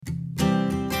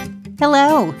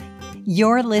Hello!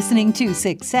 You're listening to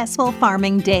Successful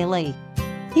Farming Daily.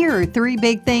 Here are 3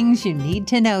 big things you need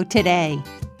to know today.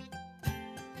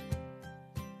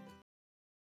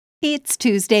 It's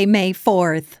Tuesday, May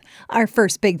 4th. Our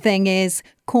first big thing is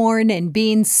corn and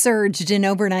beans surged in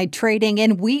overnight trading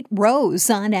and wheat rose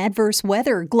on adverse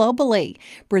weather globally.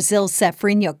 Brazil's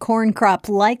safrinha corn crop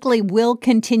likely will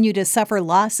continue to suffer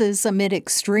losses amid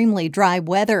extremely dry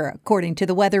weather, according to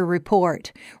the weather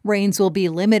report. Rains will be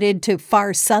limited to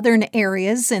far southern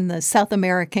areas in the South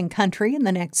American country in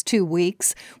the next 2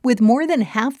 weeks, with more than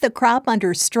half the crop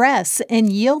under stress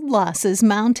and yield losses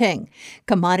mounting,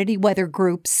 Commodity Weather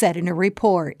Group said in a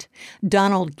report.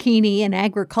 Donald Keeney, an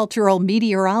agricultural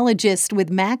meteorologist with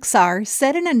Maxar,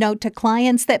 said in a note to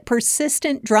clients that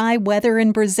persistent dry weather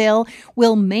in Brazil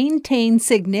will maintain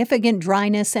significant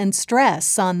dryness and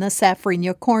stress on the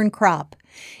safrinha corn crop.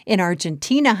 In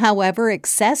Argentina, however,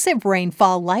 excessive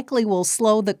rainfall likely will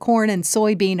slow the corn and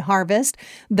soybean harvest,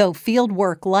 though field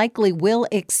work likely will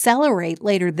accelerate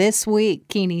later this week,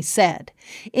 Keeney said.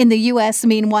 In the U.S.,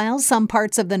 meanwhile, some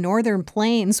parts of the northern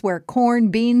plains where corn,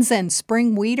 beans, and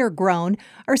spring wheat are grown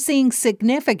are seeing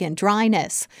significant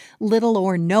dryness. Little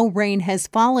or no rain has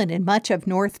fallen in much of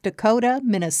North Dakota,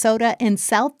 Minnesota, and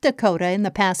South Dakota in the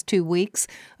past 2 weeks,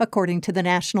 according to the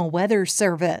National Weather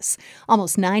Service.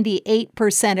 Almost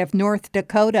 98% of North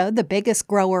Dakota, the biggest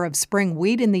grower of spring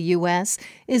wheat in the U.S.,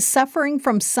 is suffering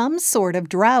from some sort of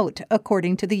drought,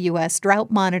 according to the U.S. Drought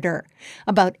Monitor.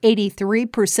 About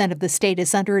 83% of the state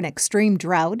is under an extreme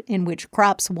drought in which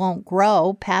crops won't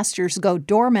grow, pastures go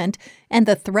dormant, and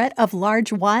the threat of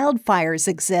large wildfires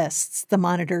exists, the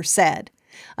monitor said.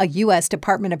 A U.S.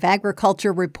 Department of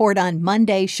Agriculture report on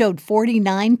Monday showed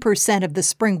 49% of the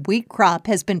spring wheat crop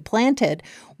has been planted,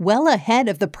 well ahead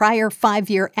of the prior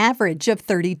 5-year average of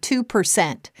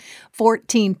 32%.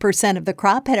 14% of the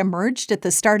crop had emerged at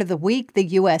the start of the week,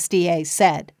 the USDA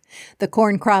said. The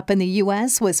corn crop in the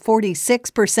U.S. was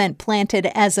 46% planted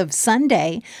as of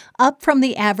Sunday, up from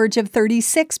the average of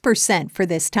 36% for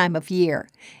this time of year.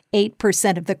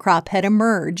 8% of the crop had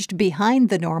emerged, behind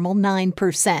the normal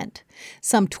 9%.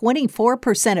 Some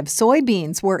 24% of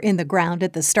soybeans were in the ground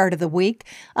at the start of the week,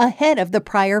 ahead of the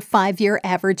prior 5-year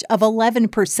average of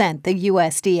 11%, the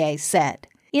USDA said.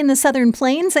 In the Southern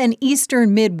Plains and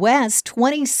Eastern Midwest,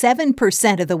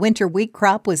 27% of the winter wheat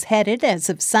crop was headed as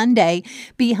of Sunday,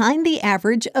 behind the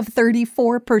average of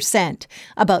 34%.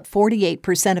 About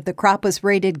 48% of the crop was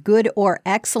rated good or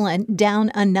excellent, down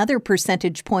another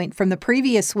percentage point from the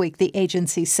previous week, the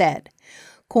agency said.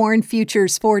 Corn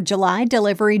futures for July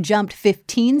delivery jumped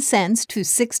 15 cents to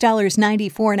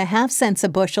 $6.94.5 a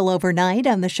bushel overnight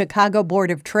on the Chicago Board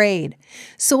of Trade.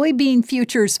 Soybean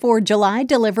futures for July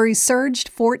delivery surged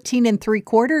 14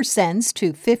 3/4 cents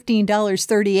to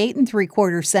 $15.38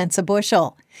 3/4 cents a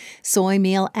bushel. Soy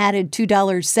meal added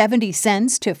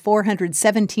 $2.70 to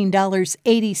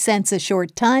 $417.80 a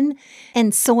short ton,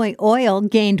 and soy oil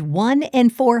gained 1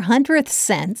 400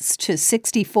 cents to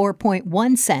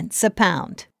 64.1 cents a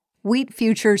pound. Wheat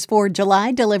futures for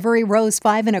July delivery rose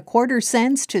 5 1/4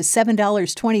 cents to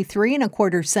 $7.23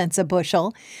 1/4 cents a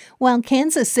bushel, while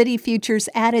Kansas City futures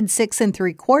added 6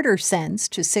 3/4 cents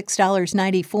to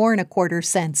 $6.94 1/4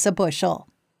 cents a bushel.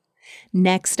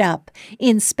 Next up,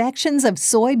 inspections of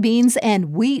soybeans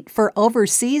and wheat for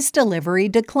overseas delivery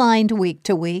declined week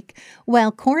to week,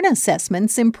 while corn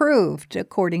assessments improved,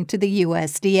 according to the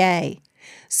USDA.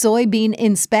 Soybean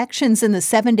inspections in the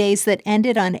 7 days that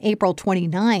ended on April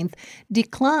 29th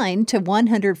declined to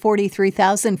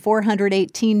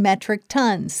 143,418 metric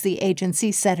tons, the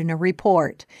agency said in a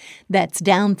report. That's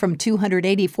down from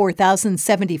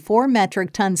 284,074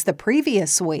 metric tons the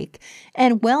previous week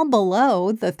and well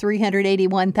below the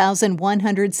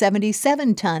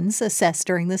 381,177 tons assessed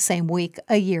during the same week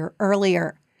a year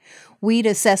earlier. Wheat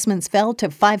assessments fell to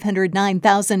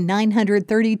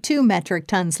 509,932 metric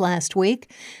tons last week,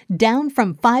 down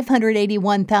from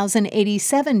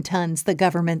 581,087 tons, the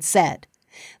government said.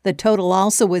 The total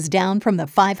also was down from the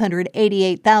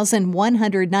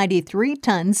 588,193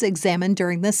 tons examined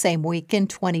during the same week in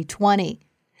 2020.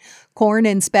 Corn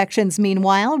inspections,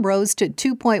 meanwhile, rose to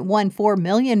 2.14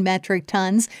 million metric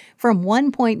tons from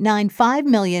 1.95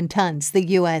 million tons, the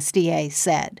USDA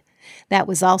said. That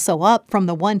was also up from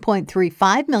the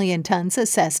 1.35 million tons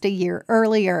assessed a year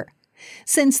earlier.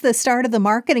 Since the start of the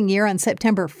marketing year on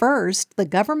September 1st, the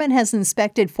government has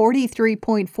inspected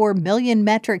 43.4 million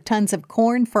metric tons of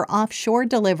corn for offshore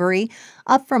delivery,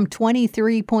 up from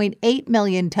 23.8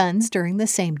 million tons during the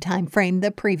same time frame the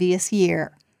previous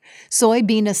year.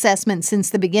 Soybean assessments since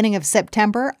the beginning of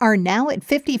September are now at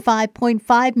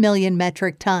 55.5 million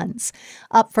metric tons,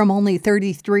 up from only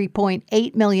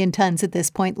 33.8 million tons at this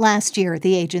point last year,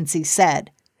 the agency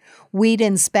said. Wheat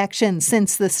inspections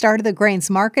since the start of the grains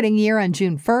marketing year on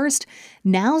June 1st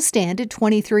now stand at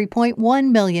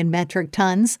 23.1 million metric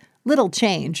tons, little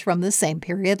change from the same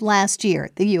period last year,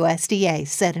 the USDA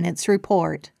said in its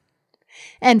report.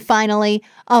 And finally,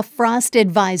 a frost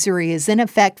advisory is in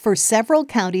effect for several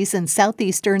counties in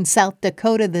southeastern South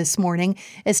Dakota this morning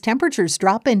as temperatures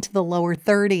drop into the lower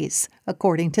 30s,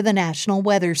 according to the National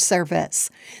Weather Service.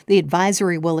 The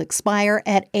advisory will expire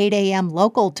at 8 a.m.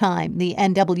 local time, the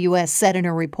NWS said in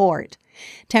a report.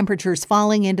 Temperatures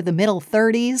falling into the middle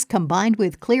 30s, combined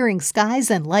with clearing skies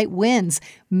and light winds,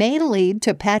 may lead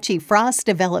to patchy frost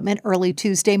development early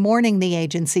Tuesday morning, the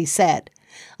agency said.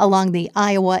 Along the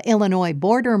Iowa-Illinois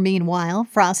border, meanwhile,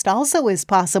 frost also is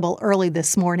possible early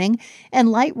this morning,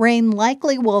 and light rain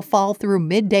likely will fall through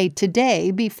midday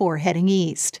today before heading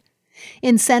east.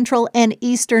 In central and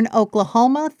eastern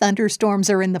Oklahoma, thunderstorms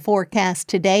are in the forecast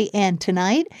today and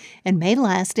tonight and may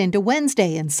last into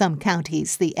Wednesday in some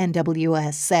counties, the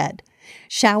NWS said.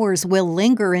 Showers will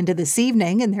linger into this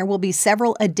evening, and there will be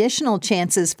several additional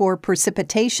chances for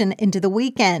precipitation into the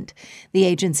weekend. The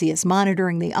agency is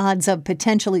monitoring the odds of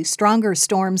potentially stronger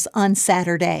storms on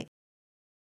Saturday.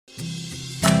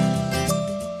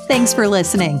 Thanks for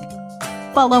listening.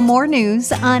 Follow more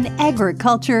news on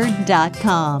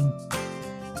agriculture.com.